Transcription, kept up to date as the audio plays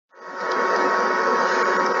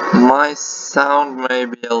My sound may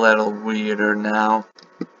be a little weirder now,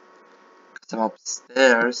 because I'm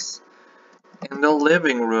upstairs in the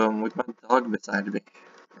living room with my dog beside me.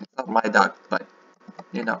 It's not my dog, but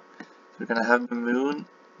you know. We're gonna have the moon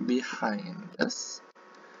behind us.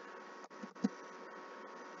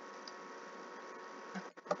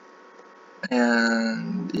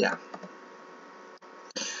 And yeah.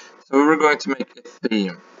 So we're going to make a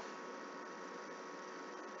theme.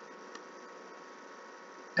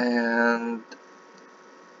 And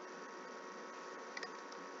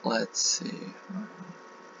let's see.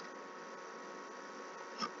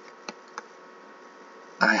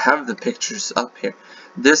 I have the pictures up here.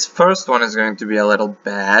 This first one is going to be a little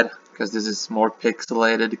bad because this is more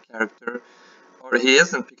pixelated character. Or he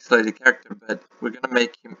isn't pixelated character, but we're gonna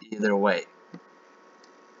make him either way.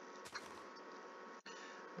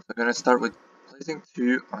 So we're gonna start with placing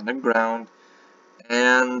 2 on the ground,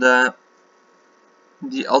 and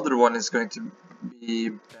the other one is going to be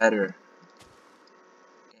better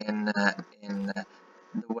in the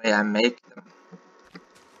way I make them.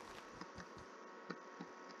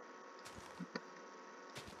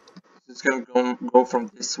 So it's gonna go from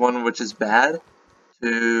this one, which is bad,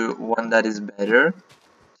 to one that is better,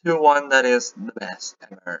 to one that is the best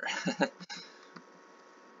ever.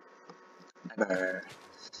 Ever.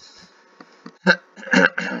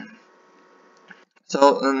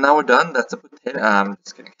 So now we're done. That's a potato. I'm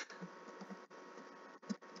just kidding.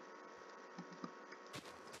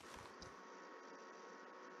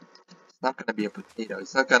 It's not gonna be a potato.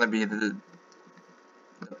 It's not gonna be the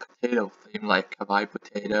potato theme like Kawaii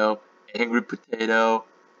potato, angry potato,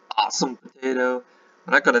 awesome potato.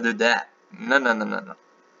 We're not gonna do that. No, no, no, no, no.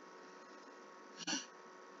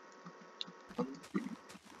 1, 2,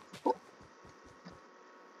 4.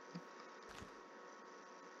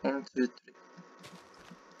 1, 2, 3.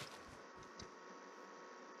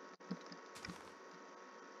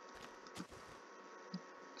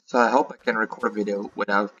 So I hope I can record a video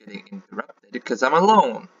without getting interrupted because I'm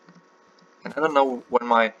alone. And I don't know when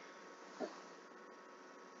my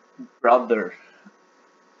brother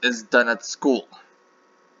is done at school.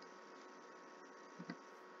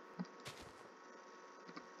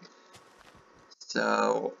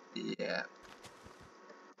 So, yeah.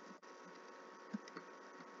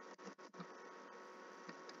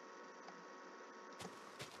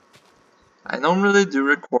 I normally do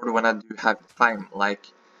record when I do have time,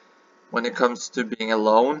 like when it comes to being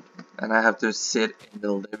alone and I have to sit in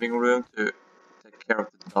the living room to take care of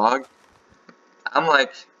the dog. I'm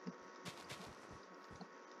like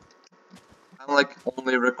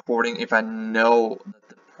only recording if I know that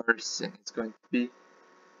the person is going to be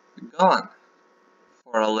gone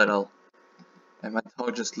for a little. And my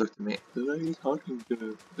dog just looked at me. Who are you talking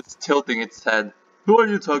to? It's tilting its head. Who are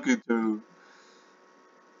you talking to?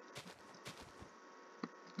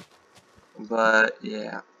 But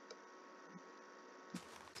yeah.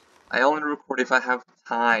 I only record if I have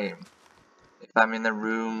time. If I'm in a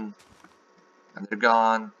room and they're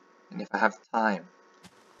gone, and if I have time.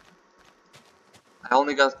 I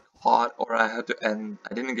only got caught, or I had to end.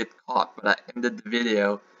 I didn't get caught, but I ended the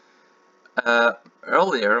video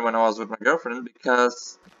earlier when I was with my girlfriend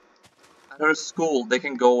because at her school they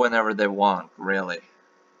can go whenever they want, really.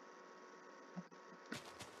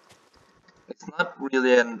 It's not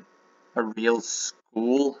really a real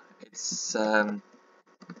school. It's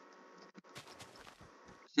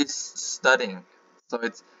she's studying, so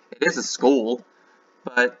it is a school,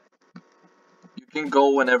 but you can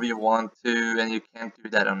go whenever you want to, and you can't do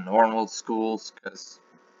that on normal schools because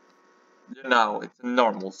you know it's a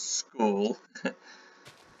normal school.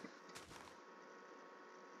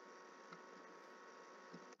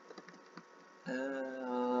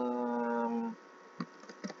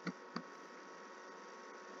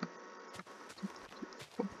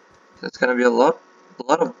 So it's gonna be a lot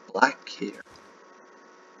of black here.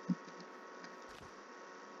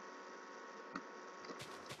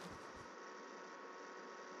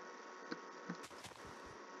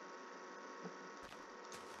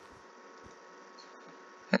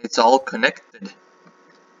 And it's all connected.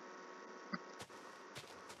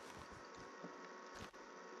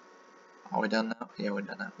 Are we done now? Yeah, we're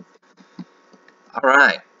done now.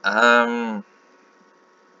 Alright,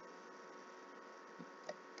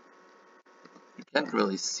 you can't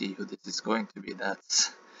really see who this is going to be.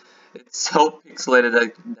 It's so pixelated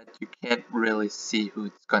that you can't really see who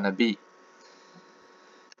it's gonna be.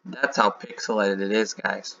 That's how pixelated it is,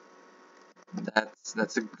 guys.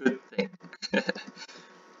 That's a good thing.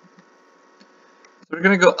 So we're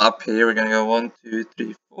gonna go up here. We're gonna go 1, 2,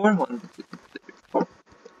 3, 4. 1, 2, 3, 4.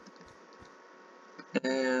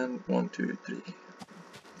 And 1, 2, 3.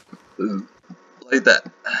 like that.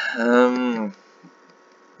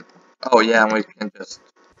 Oh yeah, and we can just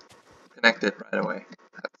connect it right away.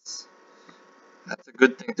 That's a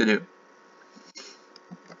good thing to do.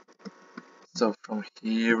 So from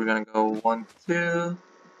here we're gonna go 1, 2,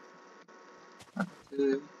 1,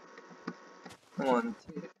 2, 1,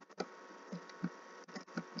 2,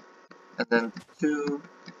 and then 2,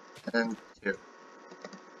 and then 2.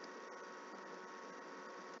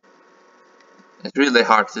 It's really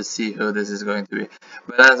hard to see who this is going to be,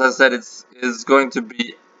 but as I said, it's going to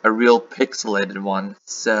be a real pixelated one,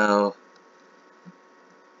 so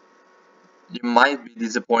you might be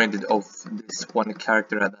disappointed of this one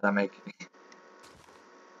character that I'm making.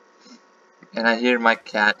 And I hear my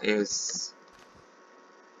cat is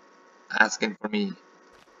asking for me.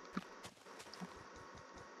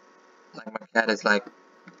 Like my cat is like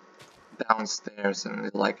downstairs and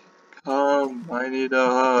is like, come, I need a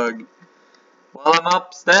hug. Well, I'm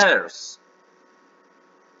upstairs.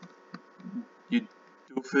 You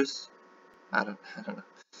doofus. I don't know.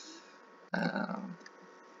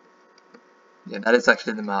 Yeah, that is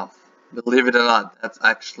actually the mouth. Believe it or not, that's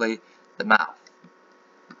actually the mouth.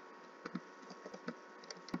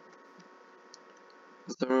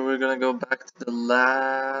 So we're gonna go back to the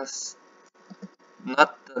last,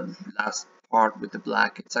 not the last part with the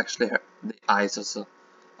black. It's actually her, the eyes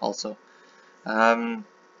also.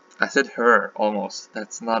 I said her almost.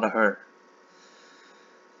 That's not a her.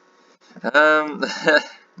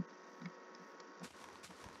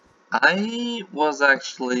 I was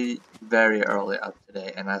actually very early up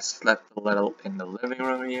today, and I slept a little in the living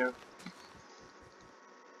room here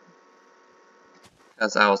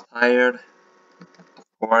because I was tired.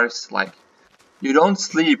 Of course, like, you don't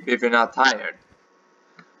sleep if you're not tired.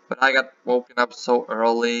 But I got woken up so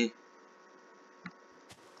early,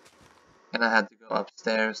 and I had to go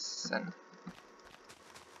upstairs, and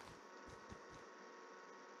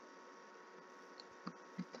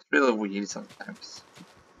it's really weird sometimes.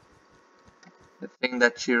 The thing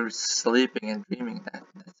that you're sleeping and dreaming,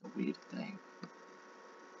 that's a weird thing.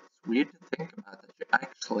 It's weird to think about that you're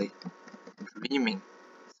actually dreaming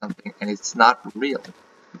something and it's not real.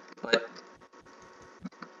 But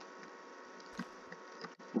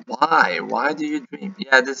why? Why do you dream?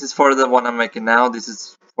 Yeah, this is for the one I'm making now, this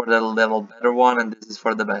is for the little better one, and this is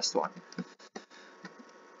for the best one.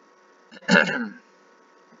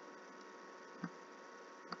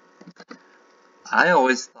 I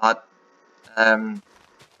always thought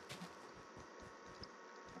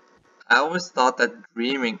that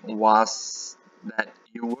dreaming was that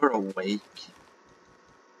you were awake,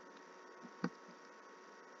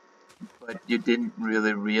 but you didn't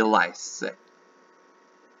really realize it.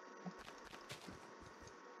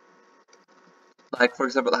 Like, for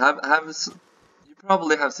example, you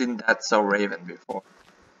probably have seen That's So Raven before.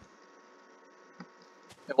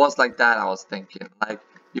 It was like that, I was thinking. Like,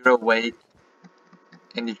 you're awake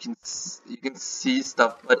and you can see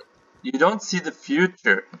stuff, but you don't see the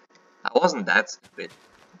future. I wasn't that stupid,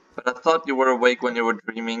 but I thought you were awake when you were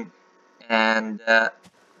dreaming, and but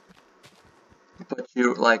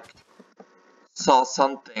you like saw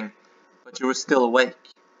something, but you were still awake.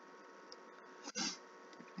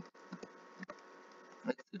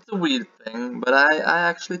 It's a weird thing, but I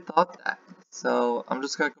actually thought that. So I'm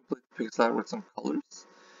just gonna complete the pixel art with some colors.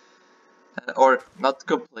 Or not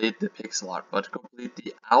complete the pixel art, but complete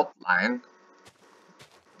the outline.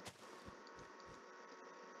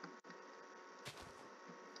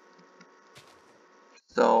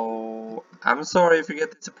 So I'm sorry if you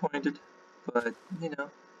get disappointed, but you know.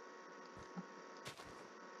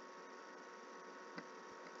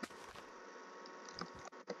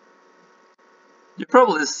 You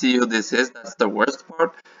probably see who this is, that's the worst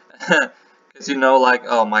part. Because you know, like,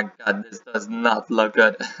 oh my god, this does not look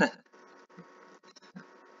good.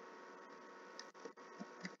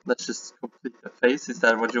 Let's just complete the face, is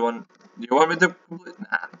that what you want? Do you want me to complete?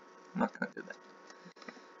 Nah, I'm not gonna do that.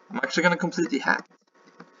 I'm actually gonna complete the hat.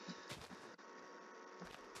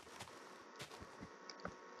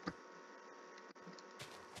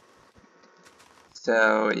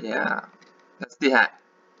 So yeah, that's the hat.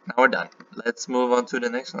 Now we're done. Let's move on to the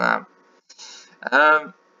next one.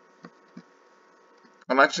 I'm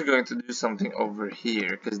actually going to do something over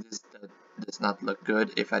here because this does not look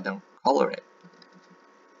good if I don't color it.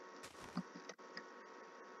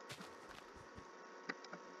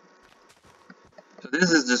 So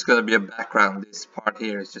this is just going to be a background. This part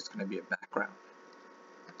here is just going to be a background.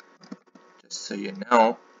 Just so you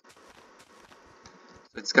know.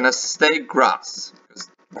 So it's going to stay grass because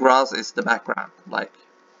grass is the background. Like,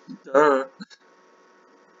 duh.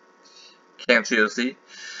 Can't you see?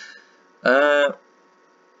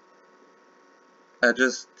 I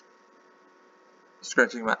just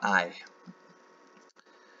scratching my eye.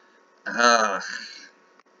 So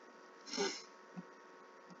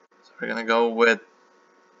we're gonna go with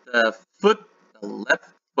the foot, the left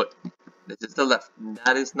foot. This is the left.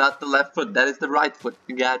 That is not the left foot. That is the right foot.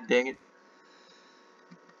 God dang it.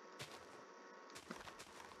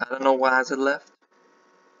 I don't know why I said left.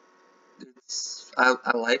 I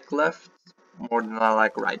like left more than I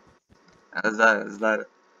like right. Is that it?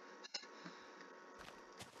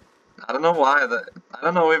 I don't know why. I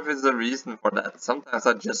don't know if there's a reason for that. Sometimes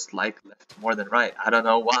I just like left more than right. I don't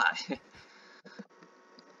know why.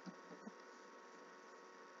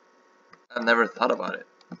 I never thought about it.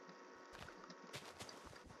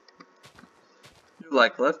 You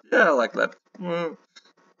like left? Yeah, I like left. I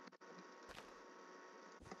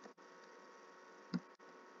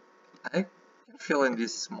can fill in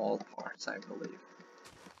these small parts, I believe.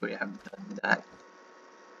 We have done that.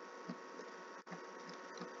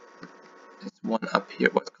 There's one up here.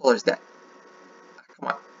 What color is that? Come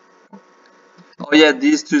on. Oh yeah,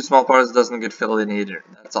 these two small parts doesn't get filled in either.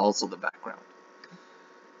 That's also the background.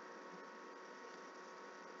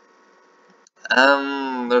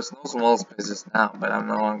 There's no small spaces now, but I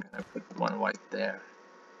know I'm gonna put one white there.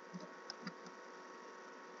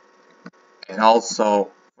 And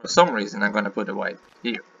also, for some reason, I'm gonna put a white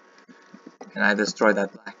here. And I destroy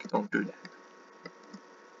that black. Don't do that.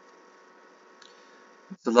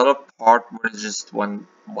 It's a lot of part where it's just one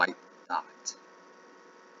white dot.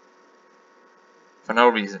 For no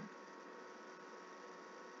reason.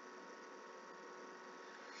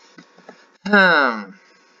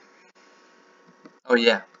 Oh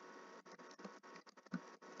yeah.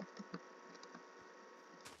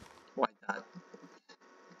 White dot.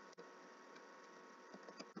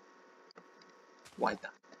 White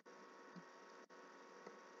dot.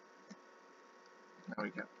 There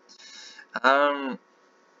we go.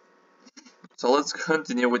 So let's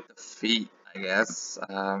continue with the feet, I guess.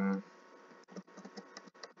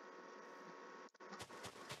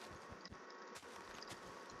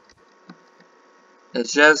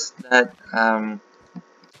 It's just that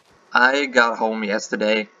I got home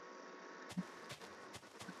yesterday,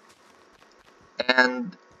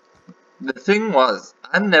 and the thing was,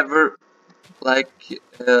 I never like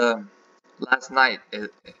last night.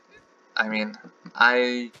 I mean,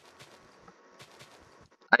 I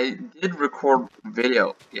did record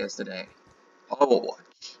video yesterday,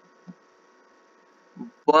 Overwatch,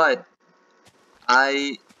 but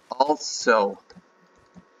I also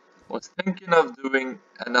was thinking of doing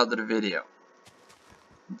another video,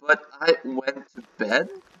 but I went to bed,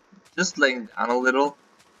 just laying down a little,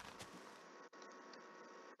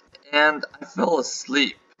 and I fell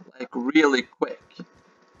asleep, like really quick.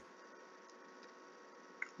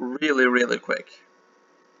 Really quick.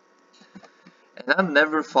 And I've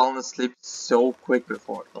never fallen asleep so quick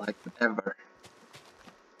before, like ever.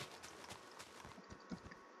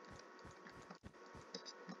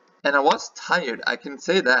 And I was tired, I can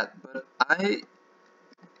say that, but I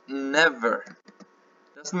never,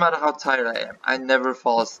 doesn't matter how tired I am, I never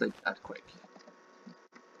fall asleep that quick.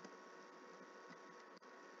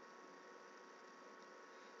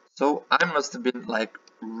 So I must have been like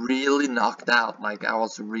really knocked out, like I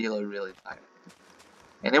was really tired.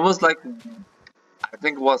 And it was like, I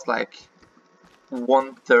think it was like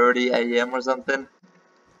 1:30 AM or something.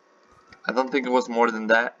 I don't think it was more than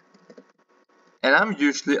that. And I'm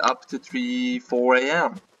usually up to 3-4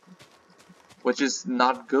 AM. Which is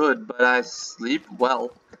not good, but I sleep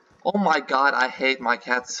well. Oh my god, I hate my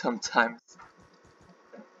cat sometimes.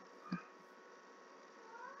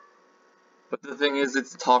 But the thing is,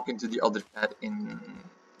 it's talking to the other cat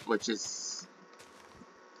which is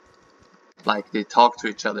like they talk to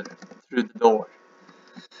each other through the door.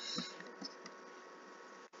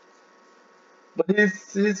 But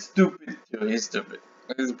he's stupid too, he's stupid.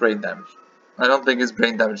 He's brain damaged. I don't think he's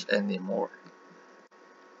brain damaged anymore.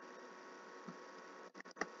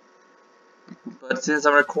 But since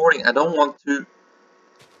I'm recording, I don't want to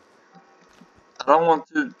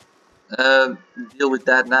deal with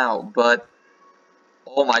that now, but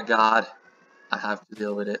oh my god, I have to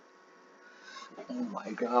deal with it. Oh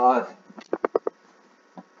my god.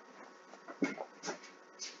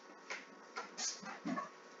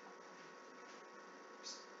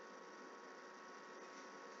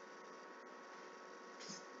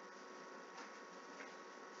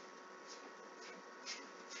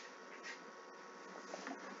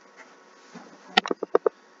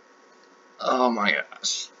 Oh my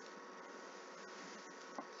gosh.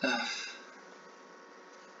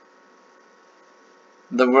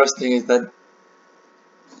 The worst thing is that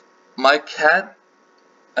my cat,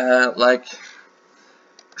 like,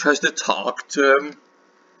 tries to talk to him,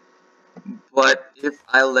 but if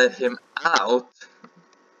I let him out,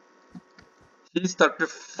 he starts to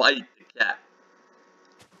fight the cat.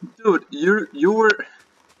 Dude, you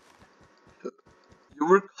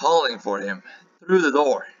were calling for him through the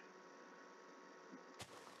door.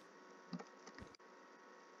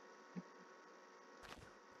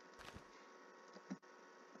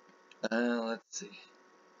 Let's see.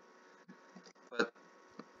 But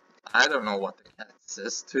I don't know what the cat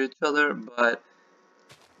says to each other, but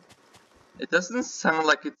it doesn't sound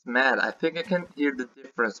like it's mad. I think I can hear the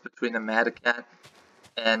difference between a mad cat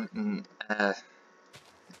and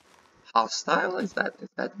hostile. Is that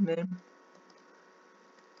the name?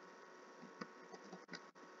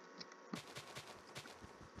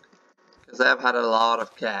 Because I've had a lot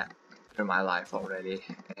of cat in my life already,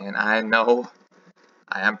 and I am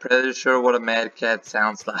pretty sure what a mad cat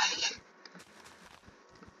sounds like.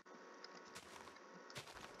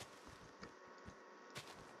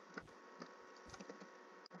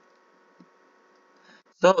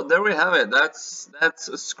 So there we have it. That's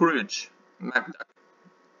Scrooge McDuck.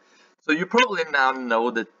 So you probably now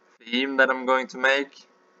know the theme that I'm going to make.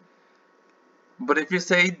 But if you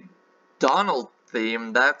say Donald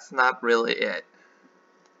theme, that's not really it.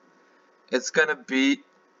 It's gonna be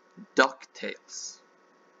DuckTales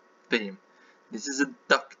theme. This is a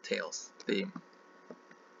DuckTales theme.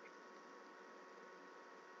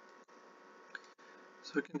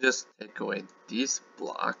 So we can just take away these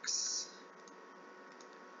blocks.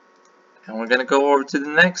 And we're gonna go over to the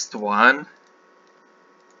next one.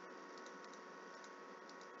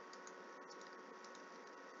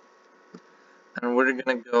 And we're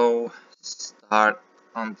gonna go start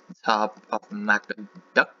on the top of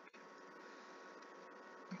McDuck.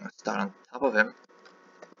 I'm gonna start on top of him.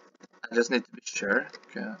 I just need to be sure.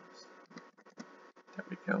 There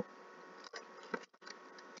we go.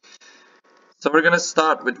 So we're gonna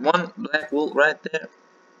start with one black wool right there.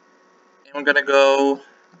 And we're gonna go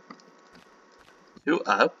 2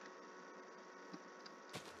 up.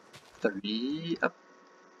 3 up.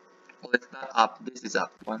 Well, it's not up. This is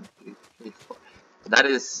up. 1, 2, 3, 4. That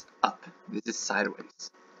is up. This is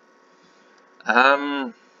sideways.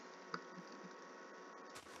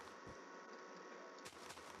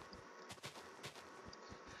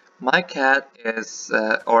 My cat is,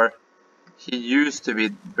 or he used to be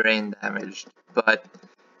brain damaged, but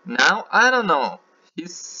now I don't know. He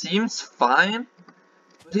seems fine,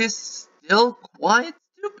 but he's still quite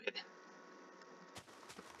stupid.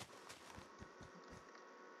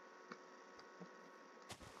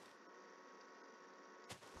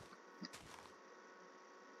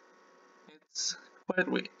 It's quite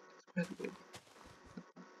weird. It's quite weird.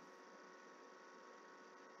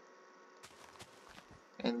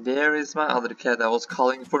 And there is my other cat that was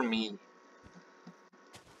calling for me.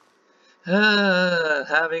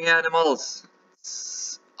 Having animals.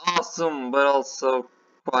 It's awesome, but also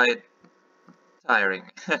quite tiring.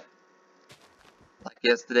 Like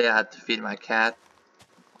yesterday I had to feed my cat.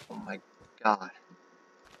 Oh my god.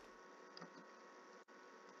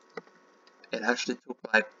 It actually took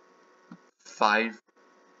like 5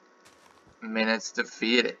 minutes to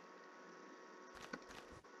feed it.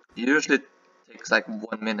 Usually it takes like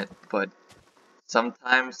 1 minute, but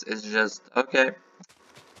sometimes it's just, okay,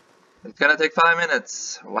 it's gonna take 5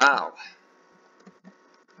 minutes. Wow.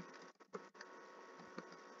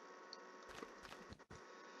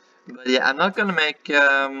 But yeah, I'm not gonna make,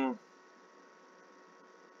 like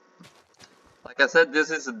I said, this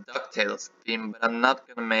is a DuckTales theme, but I'm not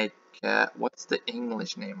gonna make, what's the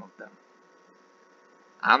English name of them?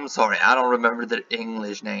 I'm sorry, I don't remember their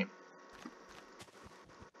English name.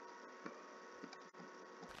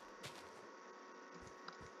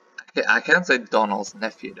 Okay, I can't say Donald's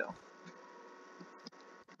nephew though.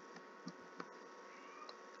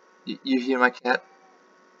 You hear my cat?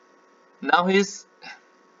 Now he's...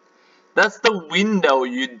 That's the window,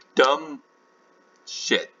 you dumb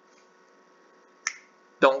shit.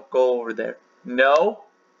 Don't go over there. No?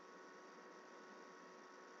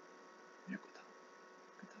 You go down.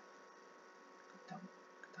 Go down. Go down.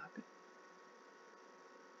 Go down.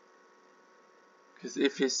 Because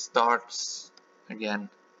if he starts again,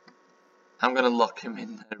 I'm gonna lock him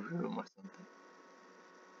in that room or something.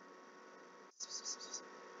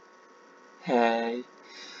 Hey.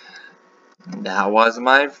 That was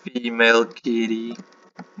my female kitty.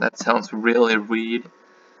 That sounds really weird.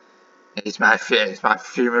 It's my female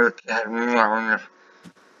cat.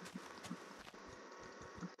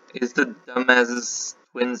 It's the dumbass's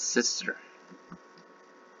twin sister.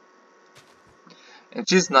 And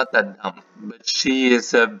she's not that dumb, but she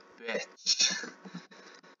is a bitch.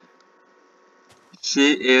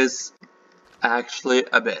 She is actually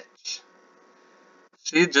a bitch.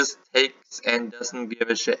 She just takes and doesn't give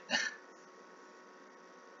a shit.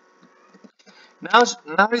 Now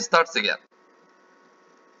he starts again.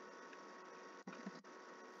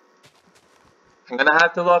 I'm gonna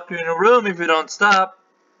have to lock you in a room if you don't stop.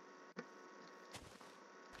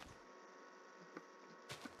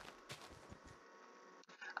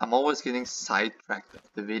 I'm always getting sidetracked of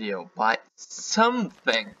the video by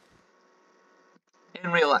something in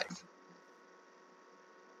real life.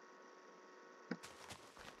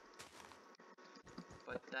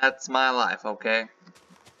 But that's my life, okay?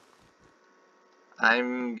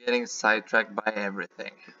 I'm getting sidetracked by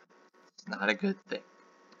everything. It's not a good thing.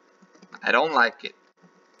 I don't like it.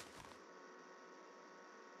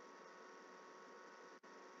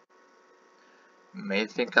 You may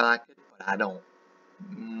think I like it, but I don't.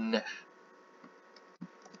 Nah.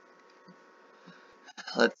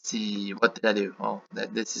 Let's see, what did I do? Oh,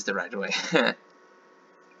 this is the right way.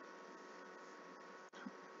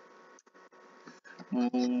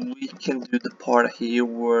 We can do the part here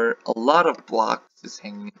where a lot of blocks is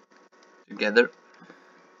hanging together.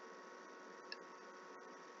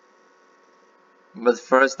 But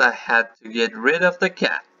first I had to get rid of the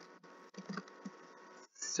cat.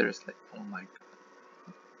 Seriously, oh my god.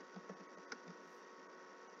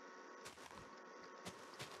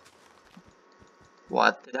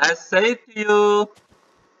 What did I say to you?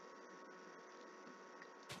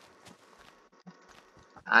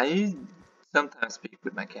 I sometimes speak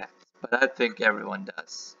with my cats, but I think everyone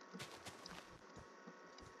does.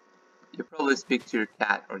 You probably speak to your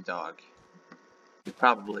cat or dog. You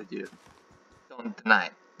probably do. Don't deny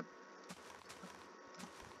it.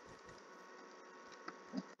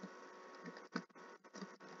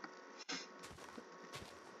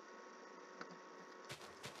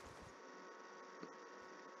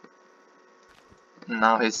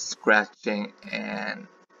 Now he's scratching and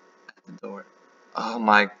at the door. Oh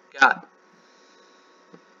my god.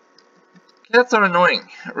 Cats are annoying,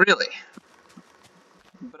 really.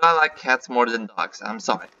 But I like cats more than dogs. I'm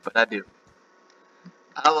sorry, but I do.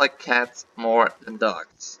 I like cats more than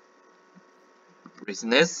dogs.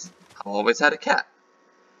 Reason is, I've always had a cat.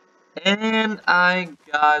 And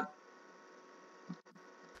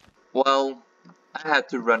well, I had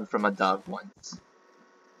to run from a dog once.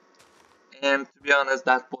 And to be honest,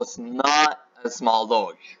 that was not a small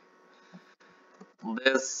dog.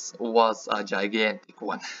 This was a gigantic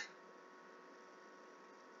one.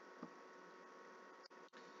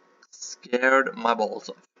 Scared my balls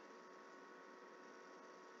off.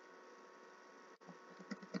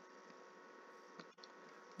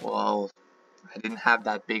 Well, I didn't have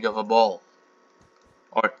that big of a ball.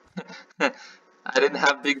 Or, I didn't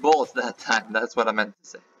have big balls that time, that's what I meant to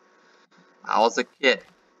say. I was a kid.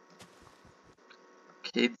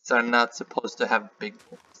 Kids are not supposed to have big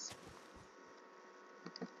balls.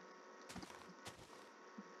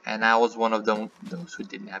 And I was one of those who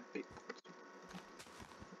didn't have big balls.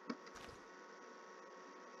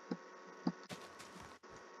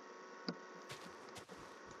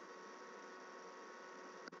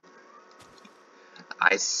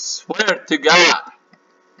 I swear to God!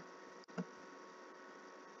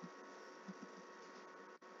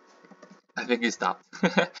 I think he stopped.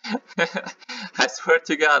 I swear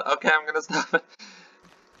to God. Okay, I'm gonna stop.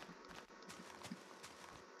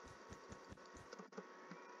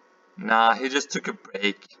 Nah, he just took a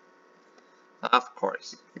break. Of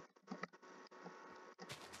course.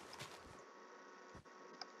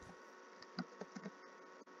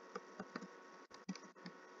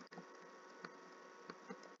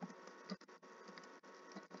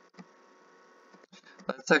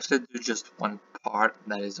 Let's actually do just one part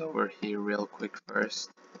that is over here real quick first.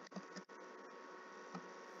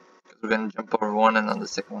 We're gonna jump over one, and on the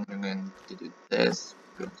second one we're going to do this.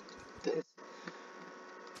 We're going to do this.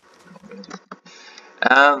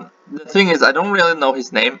 The thing is, I don't really know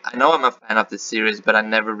his name. I know I'm a fan of this series, but I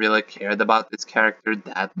never really cared about this character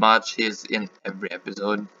that much. He's in every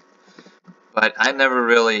episode. But I never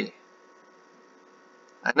really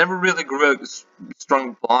grew a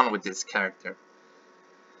strong bond with this character.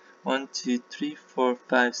 1, 2, 3, 4,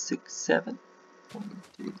 5, 6, 7. 1,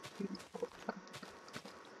 2, 3, 4, 5.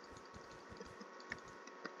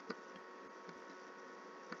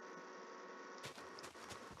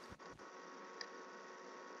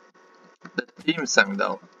 The theme song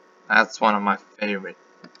though, that's one of my favorite.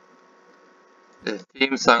 The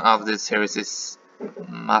theme song of this series is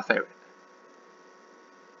my favorite.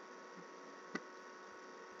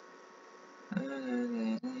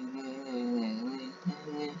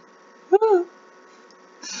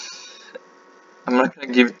 I'm not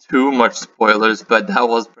gonna give too much spoilers, but that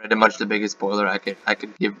was pretty much the biggest spoiler I could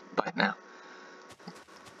give by now.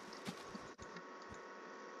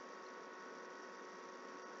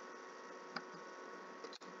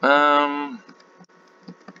 I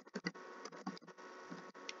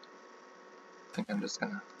think I'm just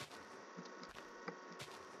gonna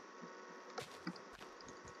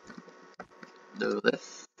do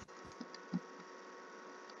this.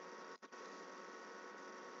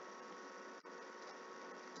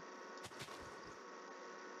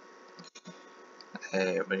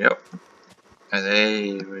 There we go. And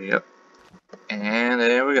there we go. And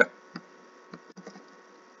there we go.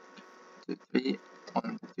 2, 3.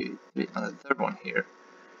 1, 2, 3. On the third one here.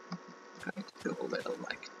 I'm going to do a little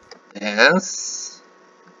like this.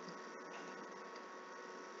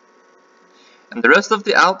 And the rest of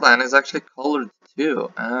the outline is actually colored too.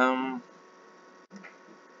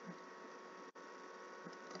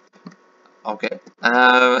 Okay.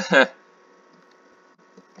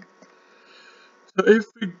 So if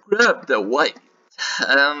we grab the white,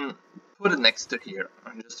 put it next to here.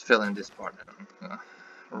 I'm just filling this part in.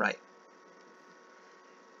 Right.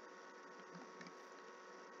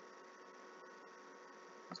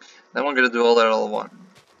 Then we're gonna do a little 1,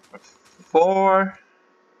 4.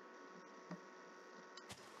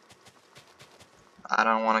 I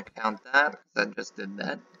don't want to count that because I just did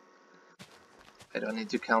that. I don't need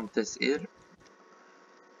to count this either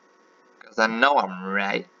because I know I'm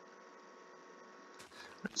right.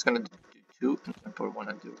 We're just gonna do 2 and put 1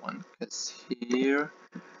 and do 1 because here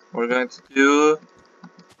we're going to do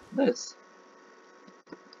this.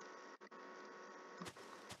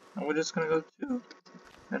 And we're just gonna go 2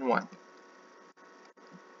 and 1.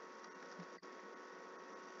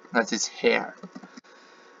 That's his hair.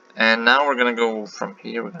 And now we're gonna go from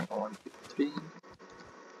here. We're gonna go 1, 2, 3.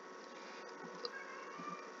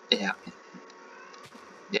 Yeah.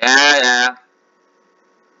 Yeah.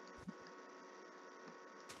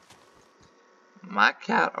 My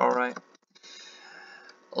cat, alright.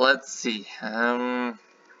 Let's see. Yeah,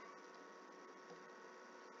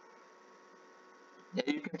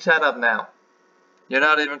 you can shut up now. You're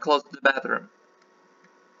not even close to the bathroom.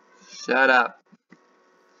 Shut up.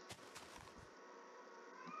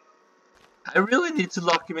 I really need to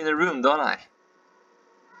lock him in a room, don't I?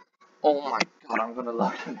 Oh my god, I'm gonna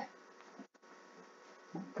lock him in.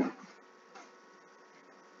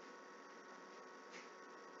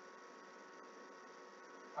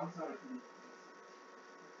 I'm sorry.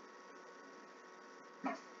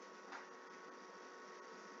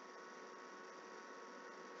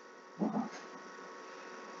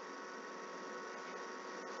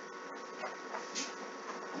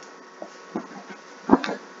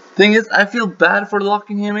 Thing is, I feel bad for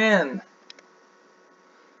locking him in.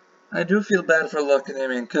 I do feel bad for locking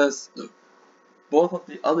him in, because both of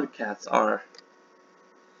the other cats are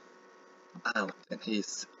out, and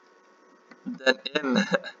he's then in.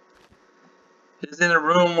 He's in a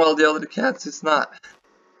room while the other cats is not.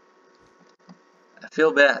 I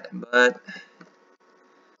feel bad, but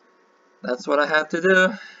that's what I have to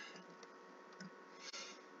do.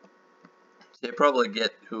 So you probably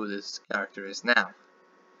get who this character is now.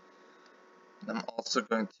 I'm also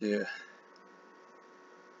going to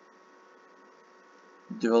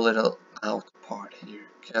do a little out part here,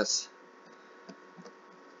 because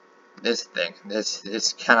this thing,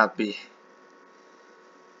 this cannot be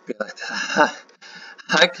like that.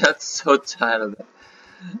 I got so tired of it.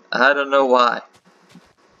 I don't know why.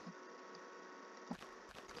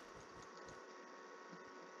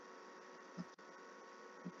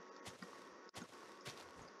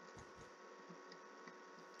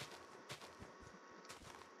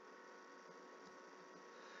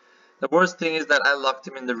 The worst thing is that I locked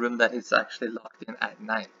him in the room that he's actually locked in at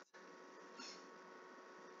night.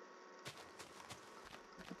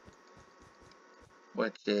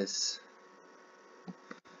 Which is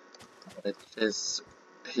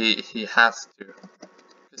he has to.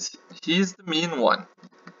 Because he's the mean one.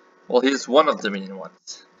 Well, he's one of the mean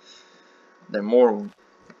ones. They're more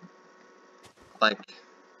like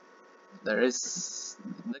the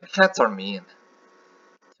cats are mean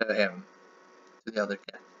to him, to the other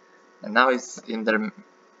cat. And now he's in there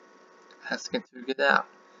asking to get out.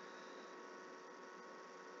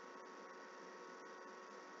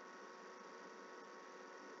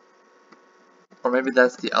 Or maybe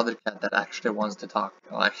that's the other cat that actually wants to talk.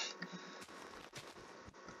 Like,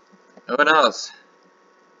 who knows?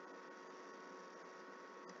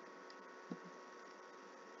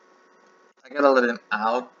 I gotta let him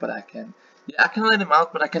out, but I can. Yeah, I can let him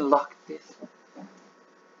out, but I can lock this.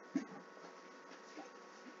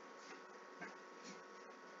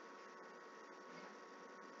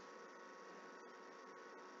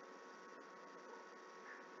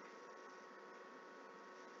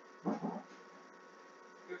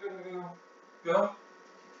 Go.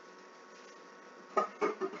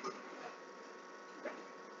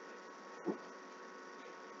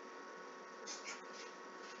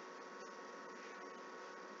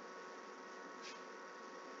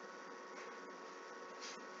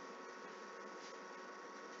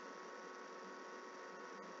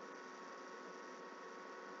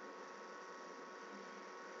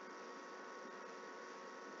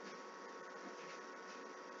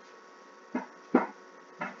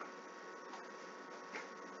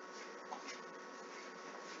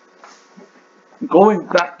 Going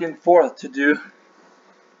back and forth to do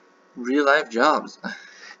real life jobs.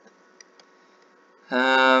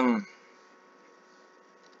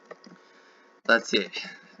 Let's see.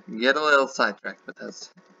 Get a little sidetracked, but that's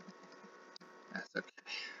okay.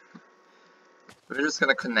 We're just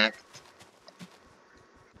gonna connect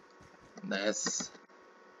this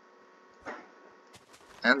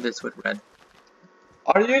and this with red.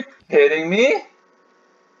 Are you kidding me?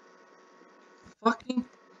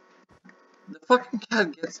 The fucking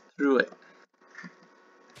cat gets through it.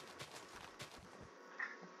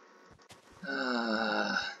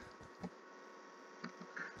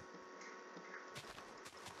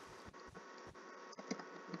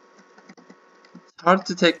 It's hard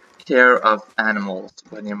to take care of animals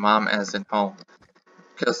when your mom isn't home.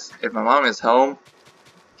 Because if my mom is home,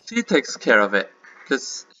 she takes care of it.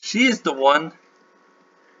 Because she's the one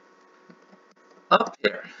up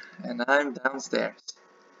here and I'm downstairs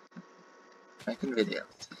making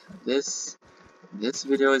videos. This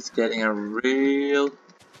video is getting a real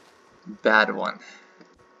bad one.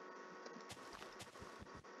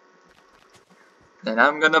 And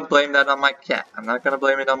I'm gonna blame that on my cat. I'm not gonna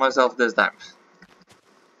blame it on myself this time.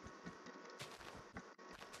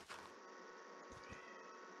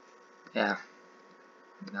 Yeah.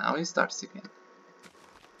 Now he starts again.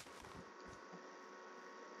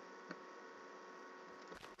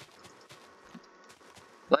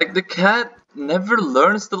 Like, the cat never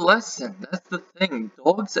learns the lesson. That's the thing.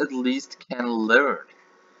 Dogs at least can learn.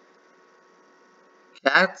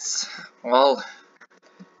 Cats, well,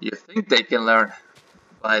 you think they can learn,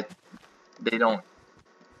 but they don't.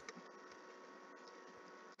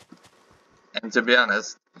 And to be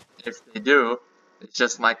honest, if they do, it's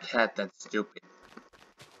just my cat that's stupid.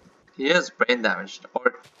 He is brain damaged,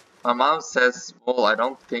 or my mom says, well, I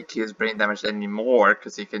don't think he is brain damaged anymore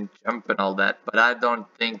because he can jump and all that, but I don't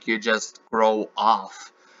think you just grow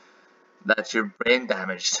off that you're brain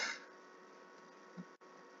damaged.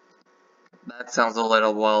 That sounds a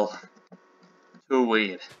little, well, too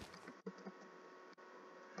weird.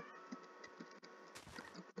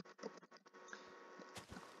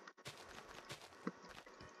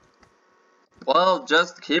 Well,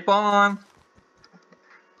 just keep on,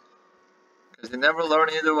 because you never learn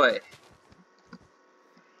either way.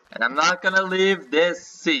 And I'm not gonna leave this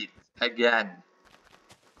seat again.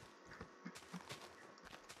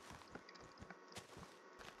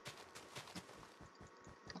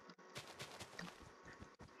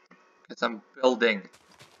 Because I'm building.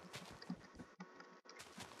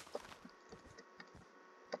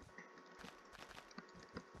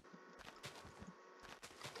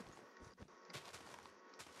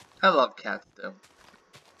 I love cats though.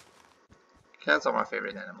 Cats are my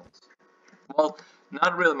favorite animals. Well,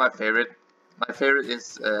 not really my favorite. My favorite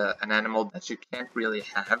is an animal that you can't really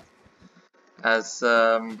have as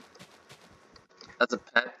a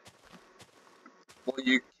pet. Well,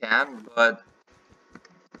 you can, but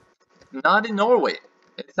not in Norway.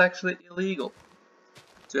 It's actually illegal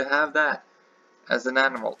to have that as an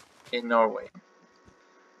animal in Norway.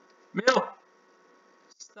 Mio!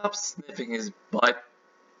 Stop sniffing his butt.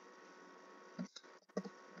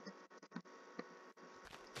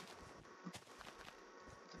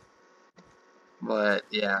 But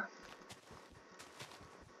yeah.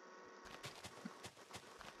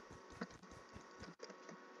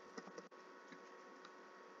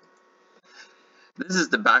 This is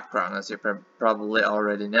the background, as you probably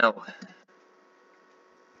already know.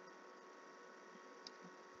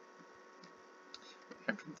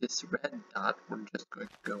 And from this red dot, we're just going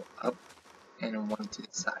to go up and one to the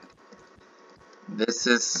side. This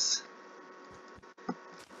is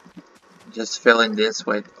just filling this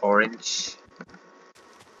with orange.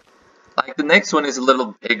 Like, the next one is a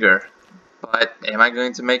little bigger, but am I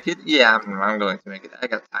going to make it? Yeah, I'm going to make it. I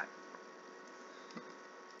got time.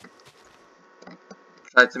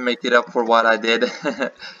 Try to make it up for what I did,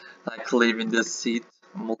 like leaving this seat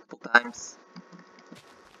multiple times.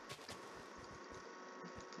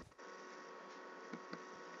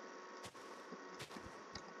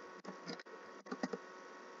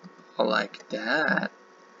 Like that.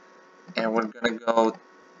 And we're gonna go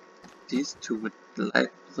these two with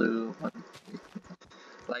light blue.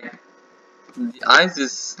 Like, the ice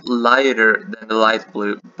is lighter than the light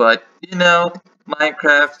blue, but you know,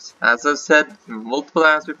 Minecraft, as I've said multiple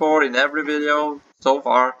times before in every video so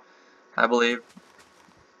far, I believe,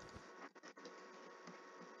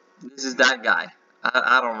 this is that guy.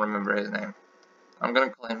 I don't remember his name. I'm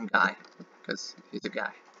gonna call him Guy, because he's a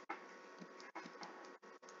guy.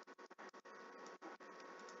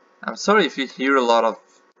 I'm sorry if you hear a lot of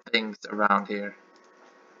things around here.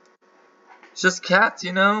 It's just cats,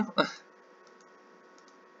 you know?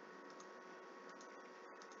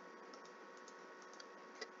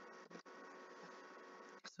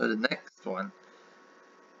 So the next one,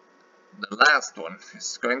 the last one,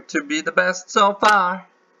 is going to be the best so far.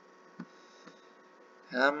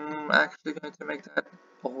 I'm actually going to make that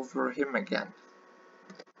over him again.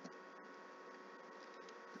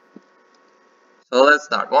 So let's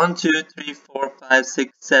start. 1, 2, 3, 4, 5,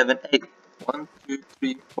 6, 7, 8. 1, 2,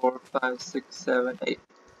 3, 4, 5, 6, 7, 8.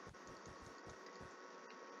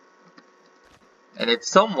 And if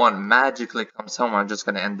someone magically comes home, I'm just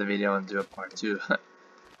gonna end the video and do a part 2.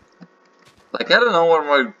 Like, I don't know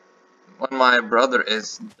when my brother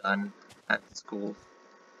is done at school.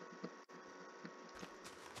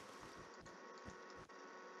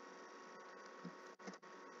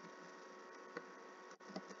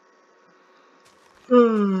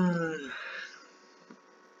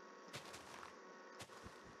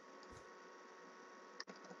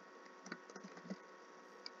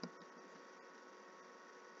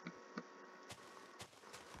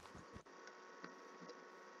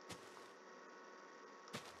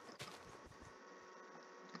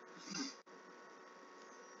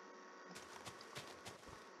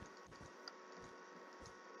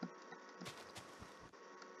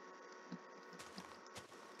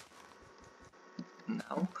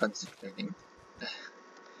 Now concentrating.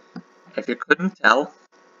 If you couldn't tell,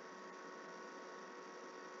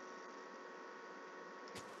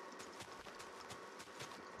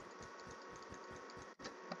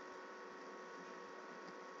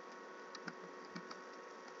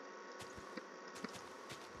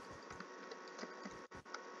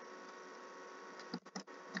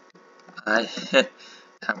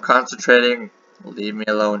 I'm concentrating. Leave me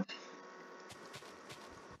alone.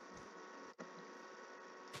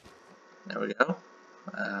 There we go.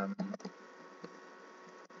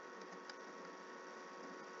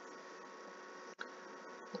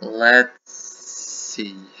 Let's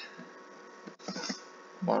see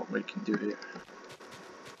what we can do here.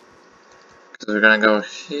 So we're gonna go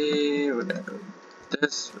here, we're gonna go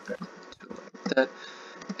this, we're gonna do like that,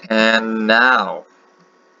 and now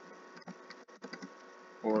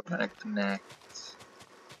we're gonna connect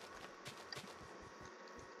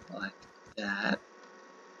like that,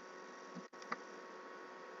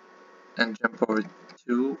 and jump over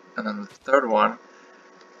 2, and then the third one,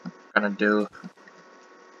 we're gonna do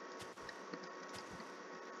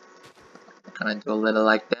a little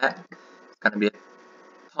like that. It's gonna be a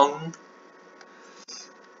tongue.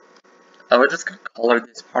 I will just color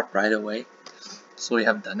this part right away, so we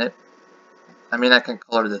have done it. I mean, I can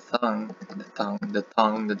color the tongue,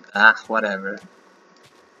 whatever.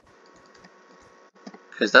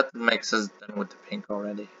 Because that makes us done with the pink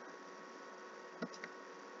already.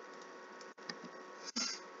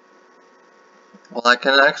 Well, I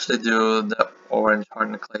can actually do the orange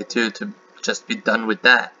hardened clay too, to just be done with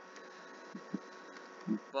that.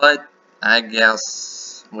 But I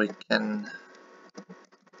guess we can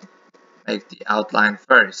make the outline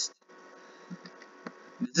first.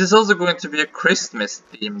 This is also going to be a Christmas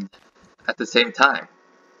themed at the same time.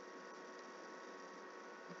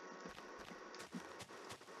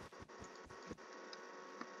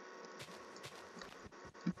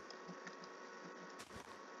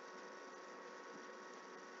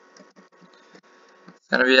 It's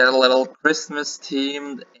gonna be a little Christmas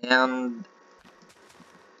themed and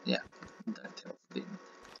yeah, DuckTales themed.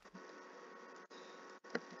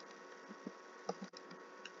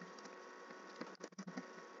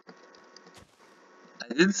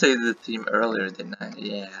 I did say the theme earlier, didn't I?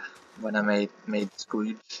 Yeah, when I made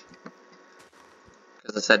Scrooge.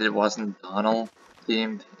 Because I said it wasn't Donald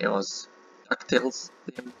themed, it was DuckTales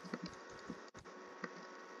themed.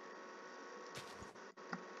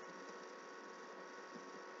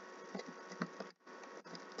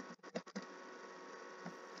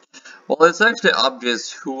 Well, it's actually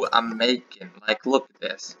obvious who I'm making. Like, look at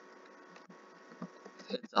this.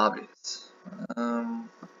 It's obvious.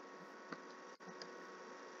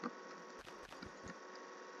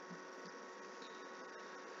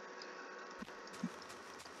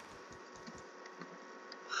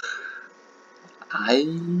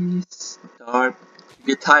 Ice. start to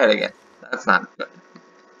get tired again. That's not good.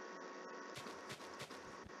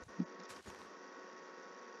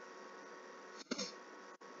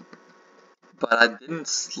 But I didn't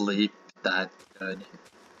sleep that good.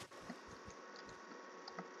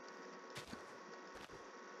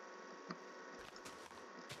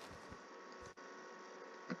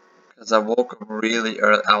 Because I woke up really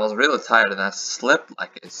early. I was really tired and I slept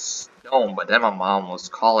like a stone. But then my mom was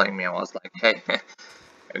calling me and was like, hey,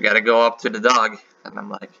 you gotta go up to the dog. And I'm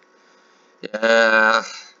like, yeah.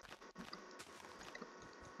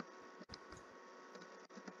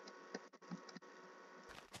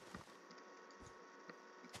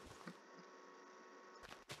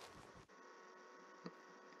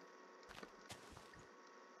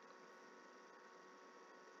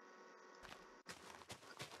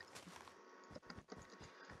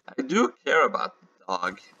 I do care about the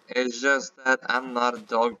dog. It's just that I'm not a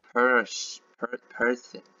dog person.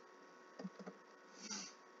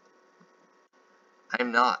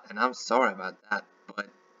 I'm not, and I'm sorry about that, but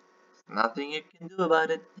nothing you can do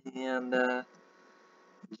about it, and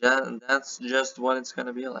that's just what it's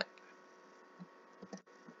gonna be like.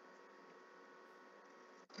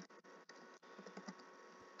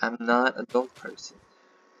 I'm not a dog person.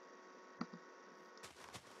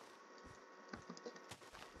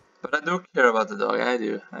 But I do care about the dog, I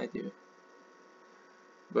do.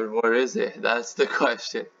 But where is it? That's the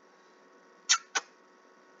question.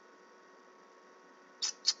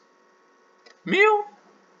 Mew!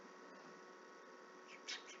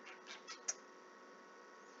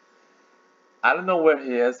 I don't know where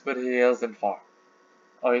he is, but he isn't far.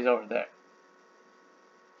 Oh, he's over there.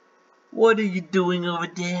 What are you doing over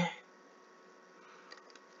there?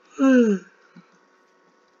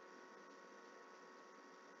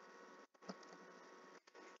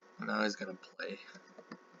 Now he's gonna play.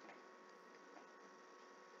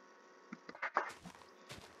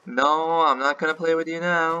 No, I'm not gonna play with you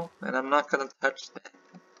now, and I'm not gonna touch that.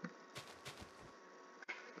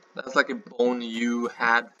 That's like a bone you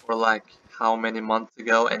had for like how many months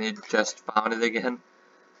ago, and you just found it again.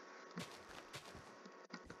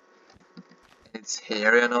 It's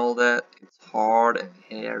hairy and all that. It's hard and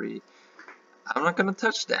hairy. I'm not gonna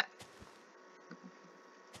touch that.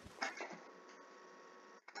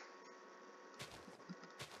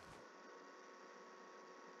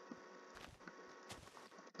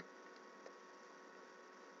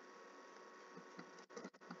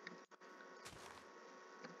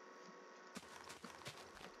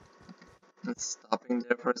 I'm stopping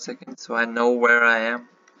there for a second so I know where I am.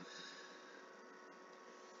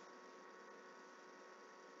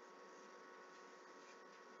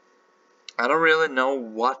 I don't really know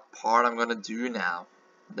what part I'm gonna do now.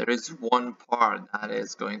 There is one part that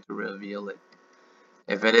is going to reveal it.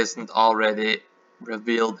 If it isn't already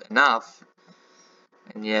revealed enough,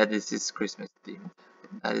 and yeah, this is Christmas themed.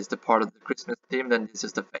 That is the part of the Christmas theme, then this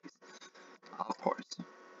is the face. Of course.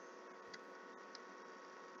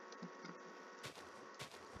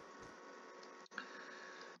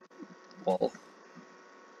 Well,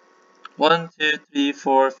 1, 2, 3,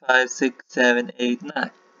 4, 5, 6, 7, 8,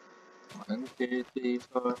 9. 1, 2, 3,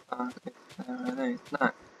 4, 5, 6, 7, 8,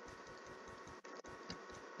 9.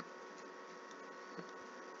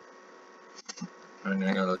 I'm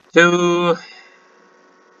gonna go 2.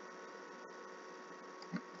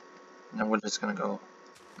 And we're just gonna go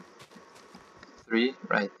 3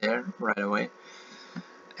 right there, right away.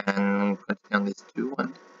 And continue on this 2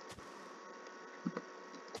 one.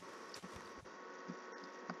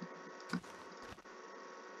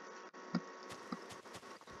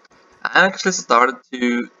 I actually started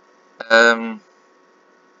to 1,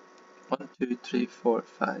 2, 3, 4,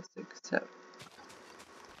 5, 6, 7.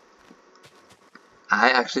 I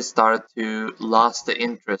actually started to lose the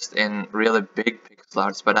interest in really big pixel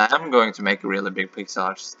arts, but I am going to make really big pixel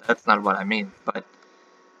arts. That's not what I mean, but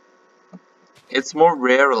it's more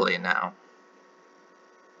rarely now.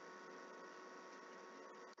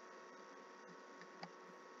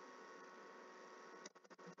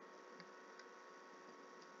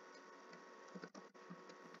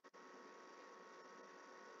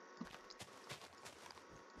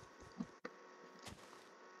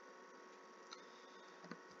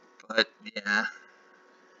 But yeah.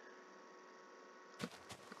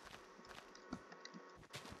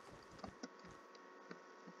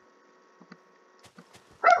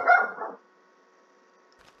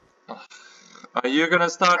 Are you gonna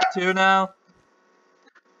start too now?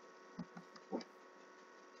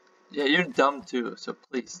 Yeah, you're dumb too, so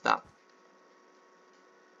please stop.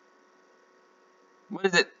 What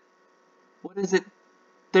is it? What is it?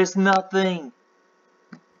 There's nothing.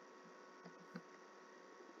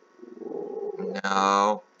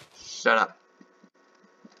 No. Shut up.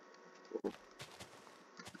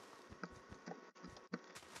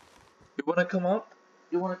 You wanna come up?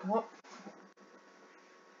 You wanna come up?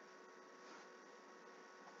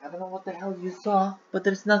 I don't know what the hell you saw, but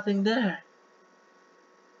there's nothing there.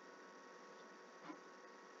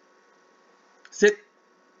 Sit.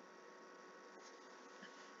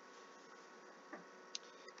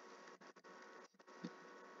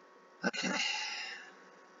 Okay.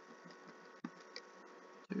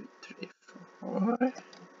 2, 3, 4. 2,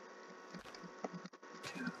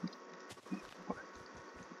 3, 4.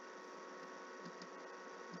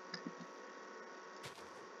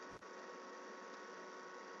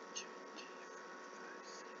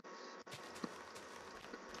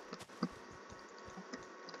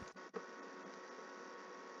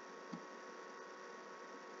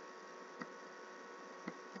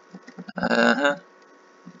 Uh-huh.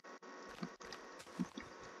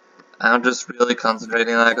 I'm just really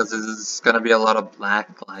concentrating on that because this is gonna be a lot of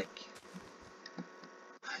black, like...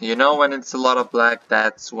 You know when it's a lot of black,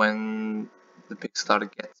 that's when the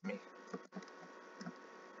Pixelart gets me.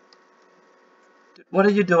 What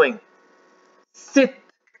are you doing? Sit!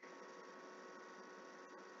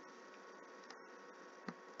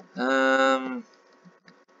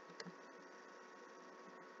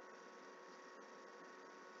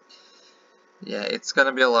 Yeah, it's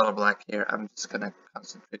gonna be a lot of black here. I'm just gonna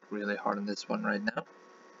concentrate really hard on this one right now.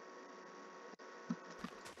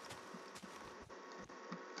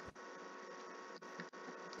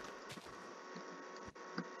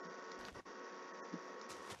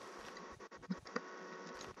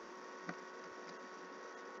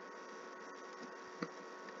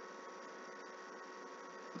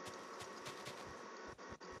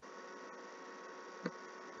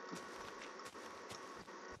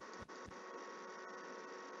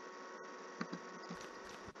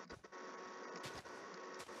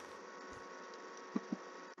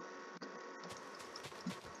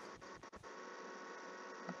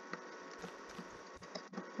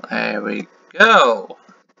 There we go.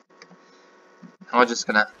 I'm just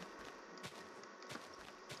gonna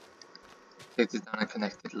take this down and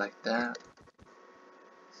connect it like that.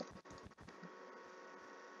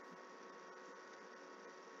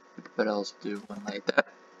 But I'll do one like that.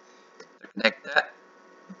 So connect that.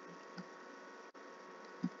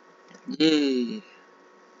 Yay!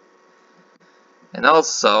 And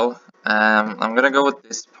also, I'm gonna go with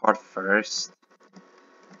this part first.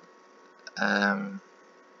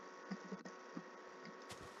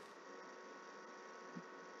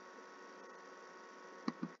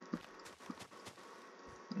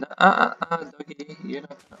 No, doggy, you're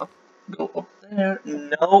not gonna go up there.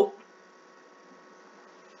 No.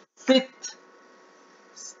 Sit.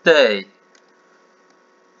 Stay.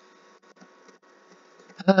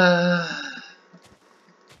 And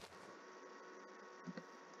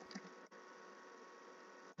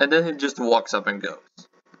then he just walks up and goes.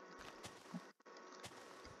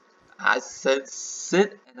 I said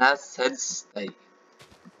sit and I said stay.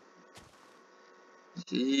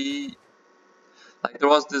 He... Like there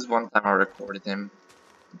was this one time I recorded him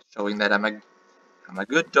showing that I'm a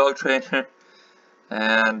good dog trainer,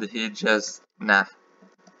 and he just nah.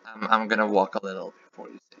 I'm gonna walk a little before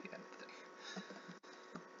you say anything.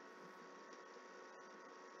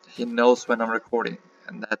 He knows when I'm recording,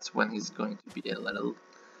 and that's when he's going to be a little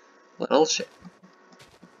shit.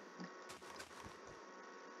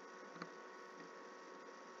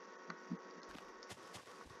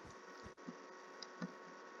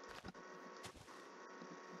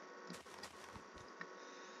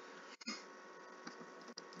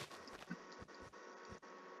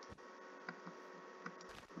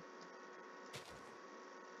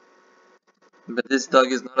 But this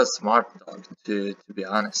dog is not a smart dog, to be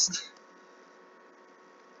honest.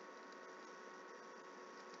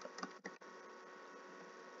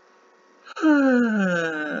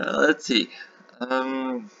 Let's see. We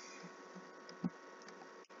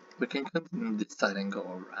can continue this side and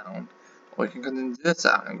go around, or we can continue this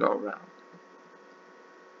side and go around.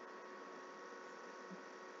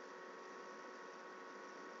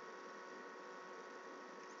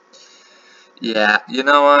 Yeah, you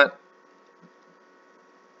know what?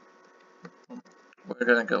 We're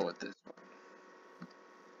gonna go with this one.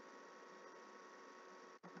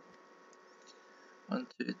 1,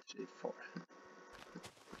 2, 3, 4.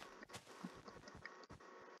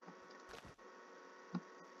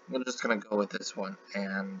 We're just gonna go with this one,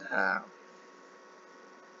 and I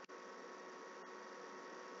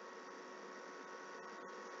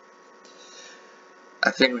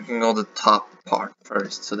think we can go the top part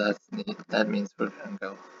first. So that means we're gonna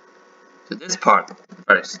go to this part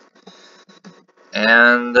first.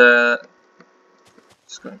 And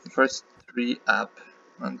just going first 3 up.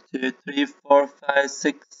 1, 2, 3, 4, 5,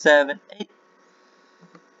 6, 7, 8.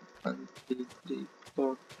 1, 2, 3,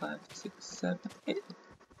 4, 5, 6, 7, 8.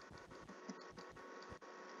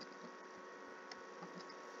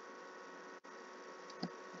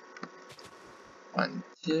 One,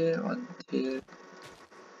 two, 1, 2,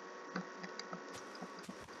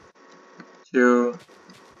 2,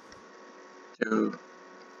 2,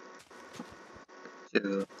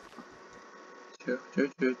 2, 2,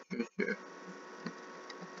 2, 2, 2, 2.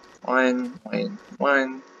 1, 1,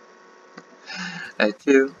 1.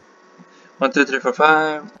 2. 1, 2, 3, 4,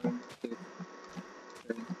 5. 1, 2,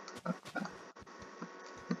 3, 4, 5.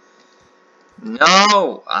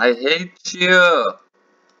 No! I hate you!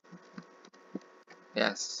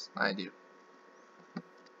 Yes, I do.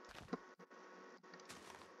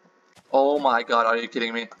 Oh my god, are you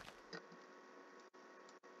kidding me?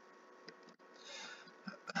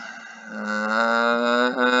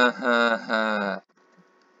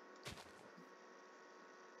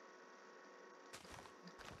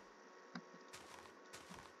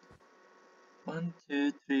 One,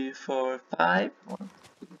 two, three, four, 5. 1,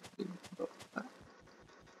 2, 3, 4, 5.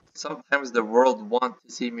 Sometimes the world wants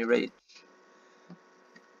to see me rage.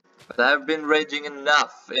 But I've been raging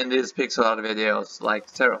enough in these pixel art videos, like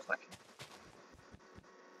seriously.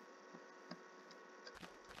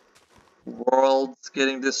 World's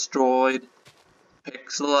getting destroyed.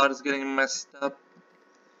 Pixel art is getting messed up.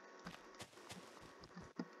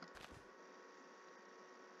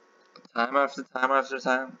 Time after time after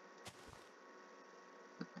time.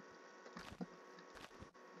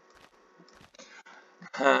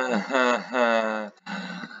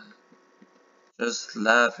 Just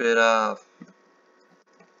laugh it off.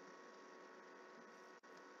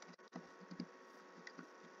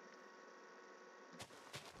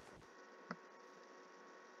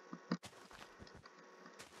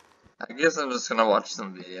 I guess I'm just gonna watch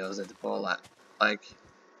some videos at the pool. Like,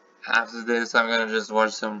 after this, I'm gonna just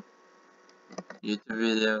watch some YouTube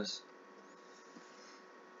videos.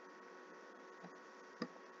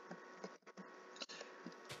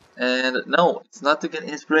 And no, it's not to get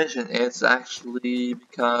inspiration, it's actually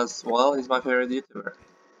because, well, he's my favorite YouTuber.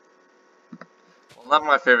 Well, not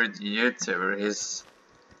my favorite YouTuber, he's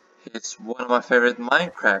one of my favorite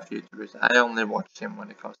Minecraft YouTubers. I only watch him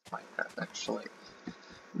when it comes to Minecraft, actually.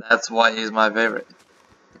 That's why he's my favorite.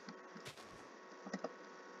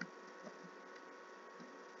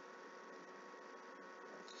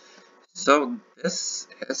 So this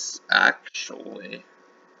is actually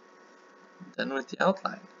done with the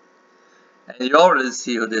outline. And you already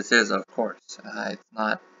see who this is, of course. It's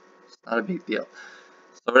not a big deal.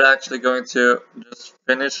 So we're actually going to just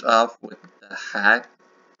finish off with the hat.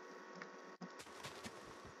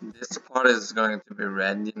 This part is going to be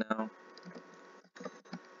red, you know.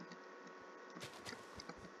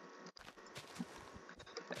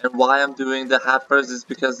 And why I'm doing the hat first is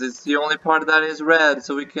because it's the only part that is red,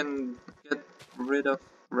 so we can get rid of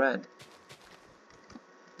red.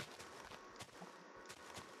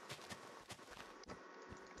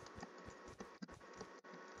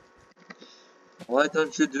 Why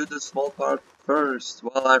don't you do the small part first?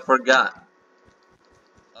 Well, I forgot.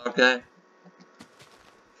 Okay.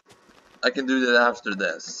 I can do that after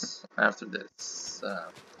this. After this.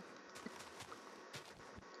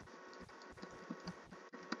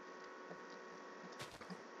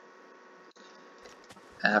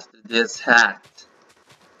 After this hat.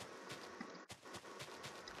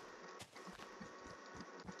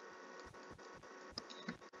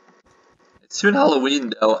 It's soon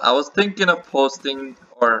Halloween though. I was thinking of posting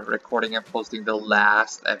or recording and posting the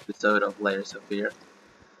last episode of Layers of Fear.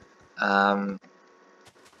 I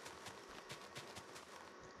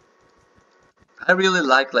really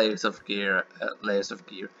like Layers of Fear. Layers of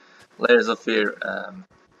Fear.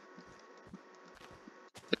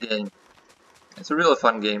 The game. It's a really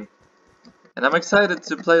fun game, and I'm excited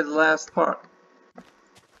to play the last part.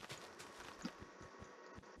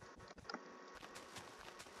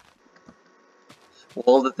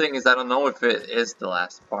 Well, the thing is, I don't know if it is the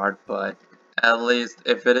last part, but at least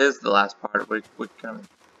if it is the last part, we can.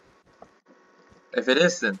 If it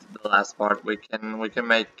isn't the last part, we can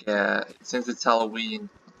make since it's Halloween,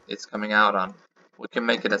 it's coming out on. We can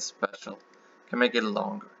make it a special. We can make it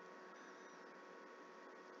longer.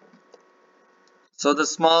 So the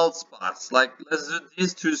small spots, like let's do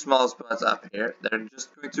these two small spots up here. They're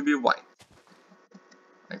just going to be white,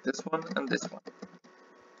 like this one and this one.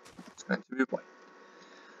 It's going to be white.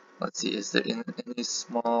 Let's see, is there any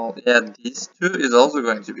small... Yeah, these two is also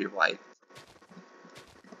going to be white.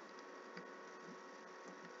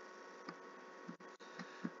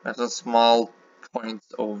 There's a small point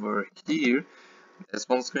over here. This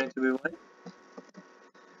one's going to be white.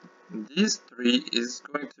 These three is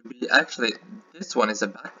going to be, actually, this one is a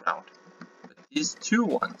background. But these two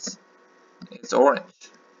ones is orange.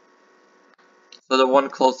 So the one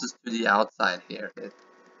closest to the outside here is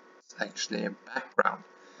actually a background.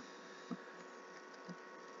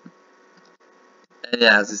 And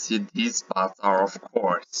yeah, as you see, these spots are of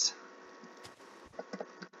course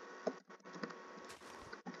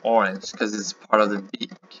orange because it's part of the beak.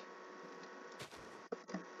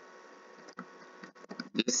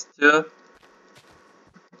 These two,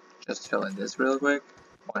 just fill in this real quick.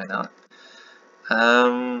 Why not?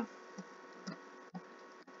 Yeah,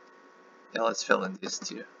 let's fill in these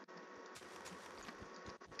two.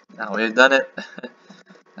 Now we've done it.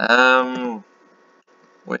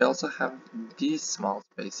 We also have these small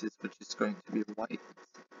spaces, which is going to be white.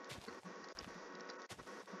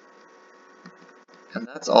 And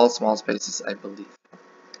that's all small spaces, I believe.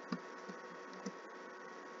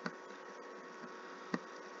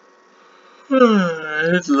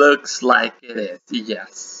 It looks like it is,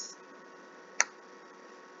 yes.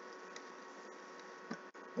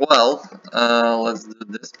 Well, let's do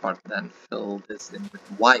this part then. Fill this in with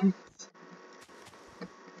white.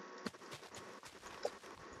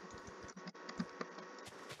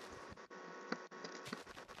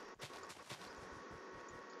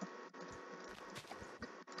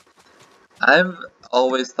 I've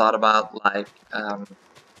always thought about, like,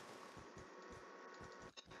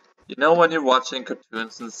 you know when you're watching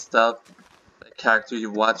cartoons and stuff, the character you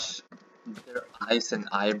watch, their eyes and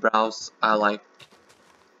eyebrows are like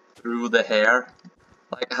through the hair?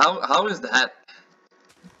 Like, how is that?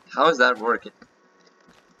 How is that working?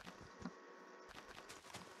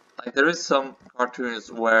 Like, there is some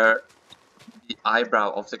cartoons where the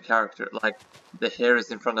eyebrow of the character, like, the hair is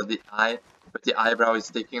in front of the eye, but the eyebrow is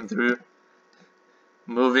sticking through,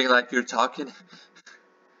 moving like you're talking.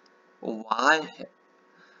 Why?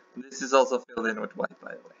 This is also filled in with white,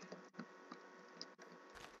 by the way.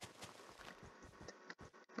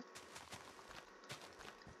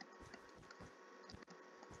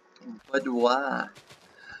 But why?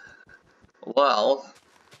 Well,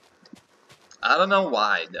 I don't know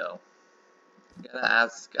why though. Gotta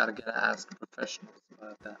ask professionals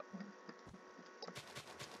about that one.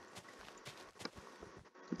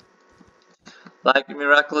 Like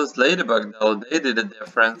Miraculous Ladybug though, they did a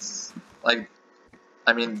difference. Like,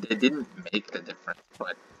 I mean, they didn't make the difference,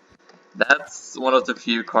 but that's one of the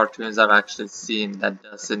few cartoons I've actually seen that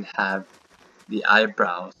doesn't have the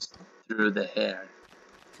eyebrows through the hair.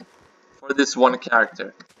 For this one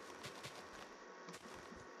character.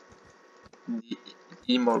 The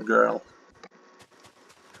emo girl.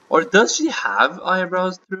 Or does she have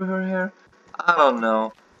eyebrows through her hair? I don't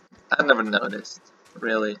know. I never noticed,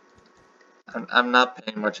 really. I'm not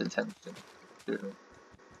paying much attention to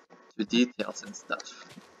details and stuff.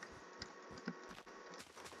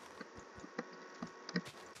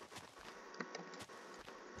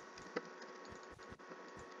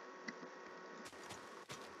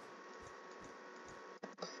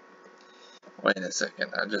 Wait a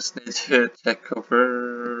second, I just need to check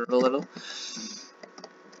over a little.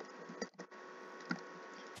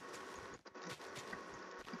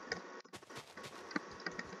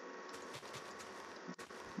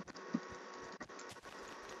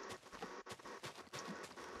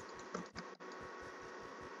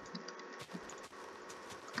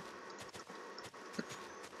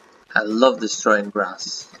 I love destroying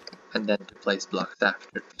grass and then to place blocks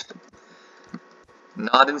after.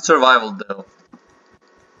 Not in survival though.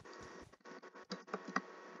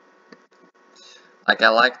 Like I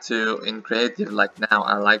like to, in creative, like now,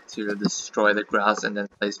 I like to destroy the grass and then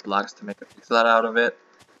place blocks to make a pixel art out of it.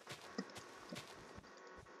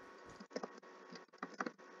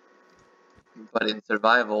 But in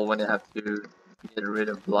survival, when you have to get rid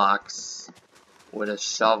of blocks with a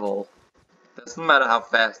shovel, doesn't matter how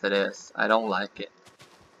fast it is, I don't like it.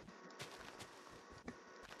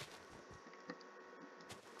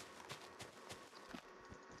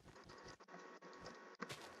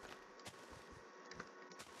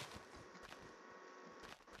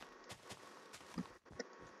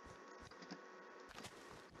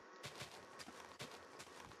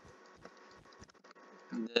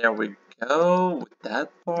 There we go with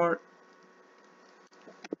that part.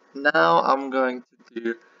 Now I'm going to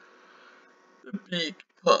do the beak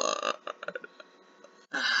part.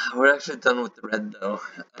 We're actually done with the red though.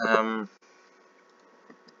 And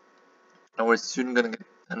we're soon gonna get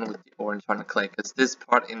done with the orange on the clay, because this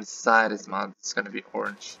part inside his mouth is gonna be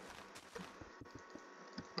orange.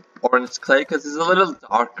 Orange clay, because it's a little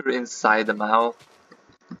darker inside the mouth.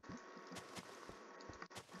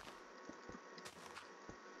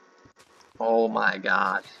 Oh my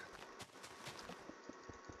god.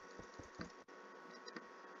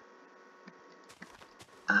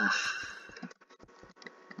 Ah,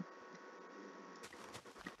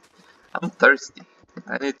 I'm thirsty.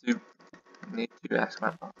 I need to ask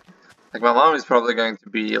my mom. Like my mom is probably going to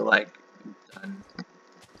be like done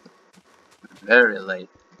very late.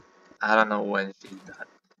 I don't know when she's done.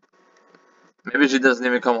 Maybe she doesn't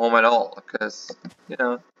even come home at all, because, you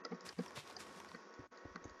know.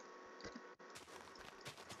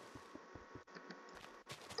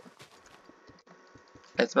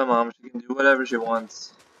 It's my mom, she can do whatever she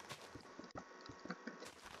wants.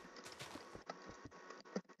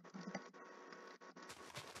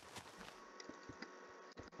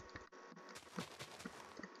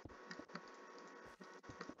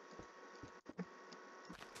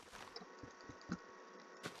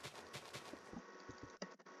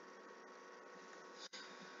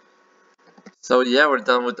 So yeah, we're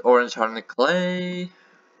done with orange hardened clay.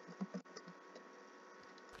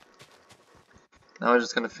 Now we're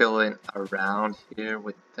just gonna fill in around here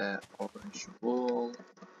with the orange wool.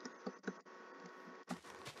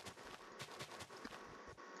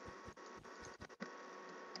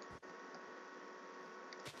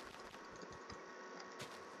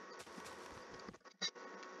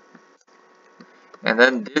 And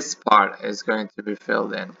then this part is going to be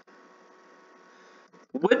filled in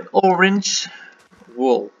with orange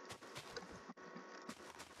wool.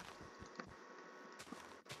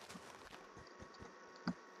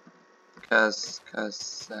 Cause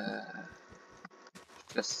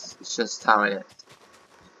it's just how it is.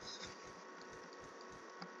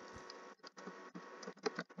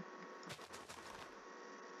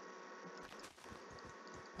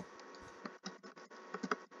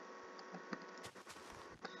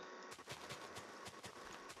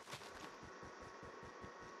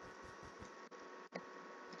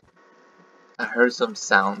 I heard some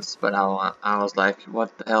sounds, but I was like,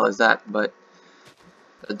 what the hell is that? But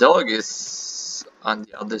the dog is on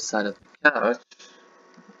the other side of the couch,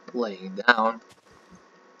 laying down.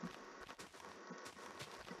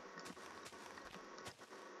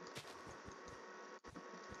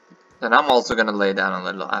 And I'm also gonna lay down a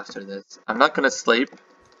little after this. I'm not gonna sleep,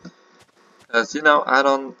 cause you know I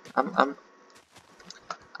don't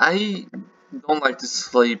like to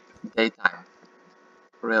sleep daytime.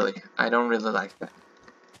 Really, I don't really like that.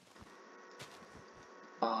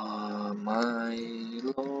 Oh my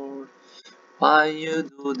lord, why you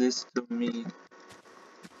do this to me?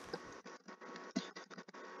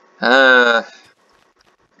 Uh,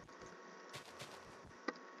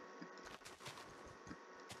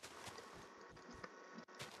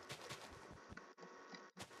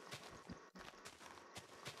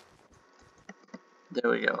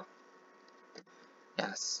 there we go.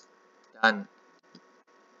 Yes, done.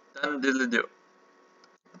 Done diddly do.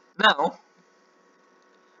 Now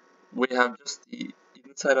we have just the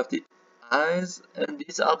inside of the eyes and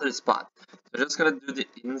this other spot. So just gonna do the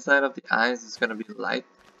inside of the eyes. It's gonna be light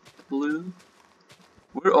blue.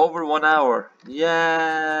 We're over 1 hour.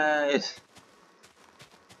 Yay!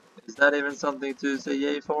 Is that even something to say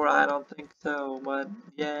yay for? I don't think so, but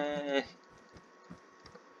yay!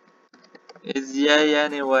 It's yay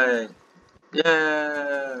anyway.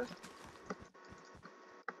 Yeah!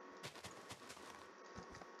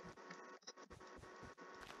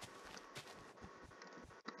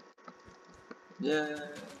 Yeah!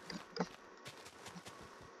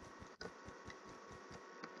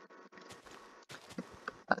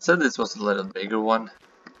 I said this was a little bigger one.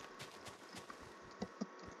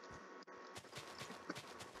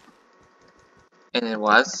 And it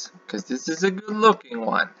was, because this is a good looking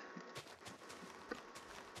one.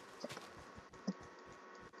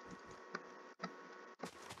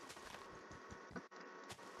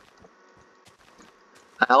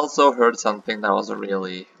 I also heard something that was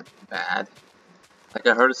really bad. Like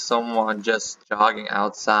I heard someone just jogging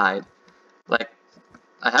outside. Like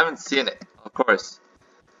I haven't seen it, of course,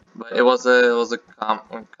 but it was a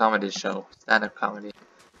comedy show, stand-up comedy,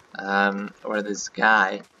 where this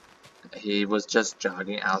guy, he was just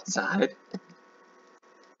jogging outside,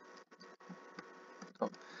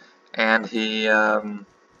 and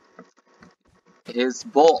his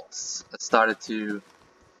balls started to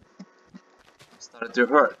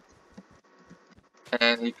hurt,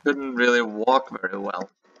 and he couldn't really walk very well.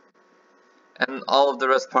 And all of the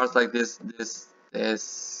rest parts like this,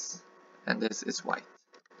 and this is white.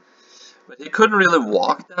 But he couldn't really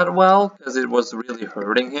walk that well because it was really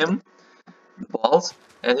hurting him, the balls.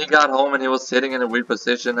 And he got home and he was sitting in a weird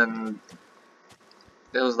position, and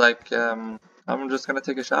it was like, I'm just gonna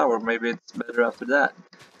take a shower. Maybe it's better after that.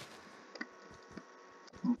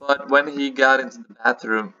 But when he got into the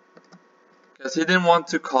bathroom, because he didn't want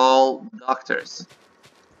to call doctors,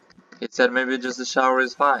 he said maybe just a shower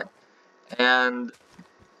is fine. And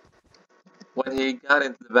when he got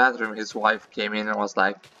into the bathroom, his wife came in and was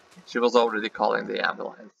like, she was already calling the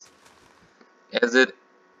ambulance. Is it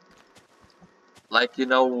like, you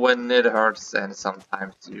know, when it hurts and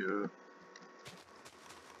sometimes the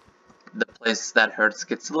place that hurts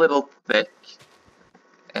gets a little thick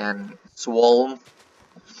and swollen?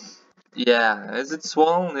 Yeah, is it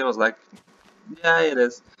swollen? He was like, yeah, it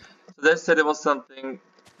is. So they said it was something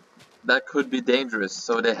that could be dangerous,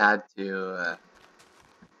 so they had to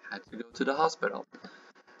go to the hospital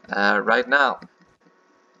right now.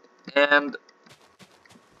 And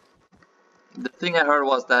the thing I heard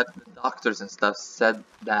was that the doctors and stuff said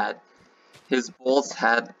that his balls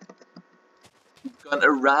had gone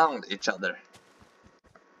around each other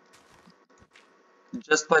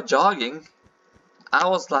just by jogging. I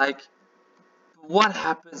was like, what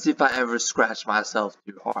happens if I ever scratch myself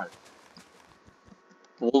too hard?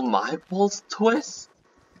 Will my balls twist?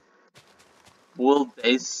 Will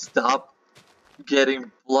they stop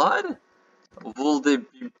getting blood? Will they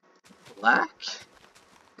be black?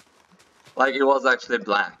 Like, it was actually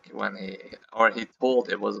black when he told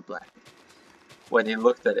it was black when he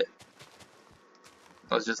looked at it.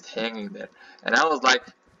 It was just hanging there. And I was like,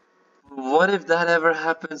 what if that ever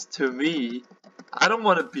happens to me? I don't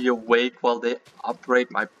want to be awake while they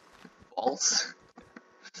operate my balls.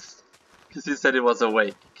 Because he said he was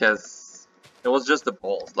awake, because it was just the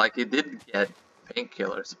balls. Like, he didn't get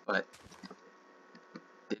painkillers, but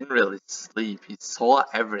didn't really sleep. He saw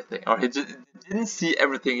everything. Or he just didn't see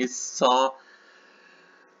everything, he saw...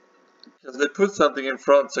 Because they put something in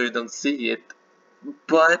front so you don't see it.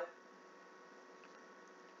 But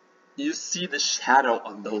you see the shadow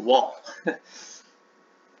on the wall.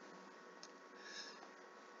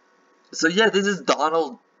 So yeah, this is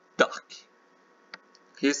Donald Duck.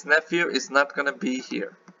 His nephew is not gonna be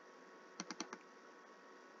here.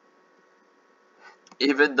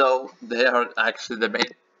 Even though they are actually the main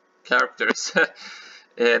characters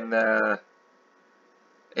in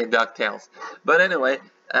DuckTales. But anyway,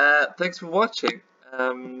 thanks for watching. I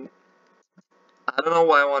don't know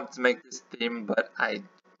why I wanted to make this theme, but I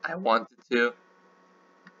wanted to.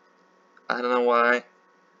 I don't know why.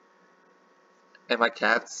 And my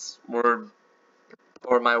cats were,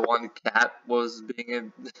 or my one cat was being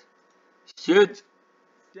a huge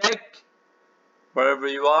dick wherever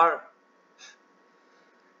you are.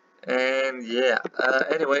 And yeah,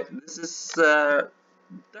 anyway, this is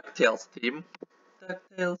DuckTales theme.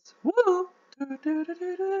 DuckTales, woo!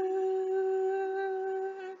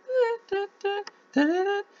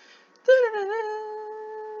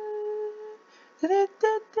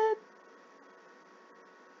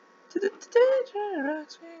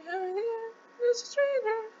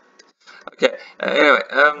 Okay, anyway,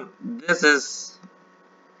 this is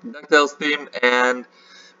DuckTales theme, and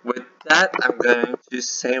with that, I'm going to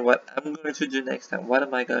say what I'm going to do next time. What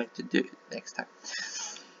am I going to do next time?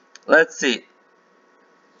 Let's see.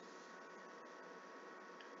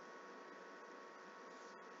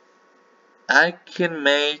 I can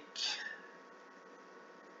make...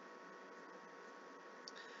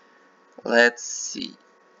 Let's see.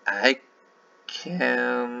 I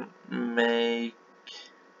can make...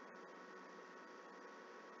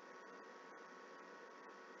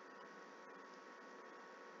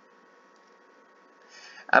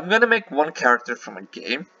 I'm gonna make one character from a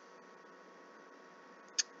game.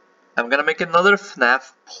 I'm gonna make another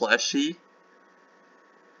FNAF plushie,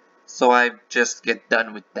 so I just get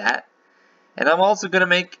done with that. And I'm also gonna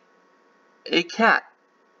make a cat.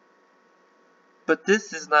 But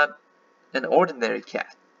this is not an ordinary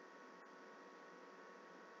cat.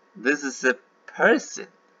 This is a person.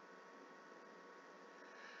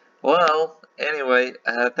 Well, anyway,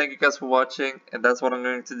 thank you guys for watching, and that's what I'm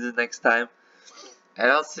going to do next time. And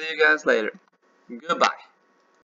I'll see you guys later. Goodbye.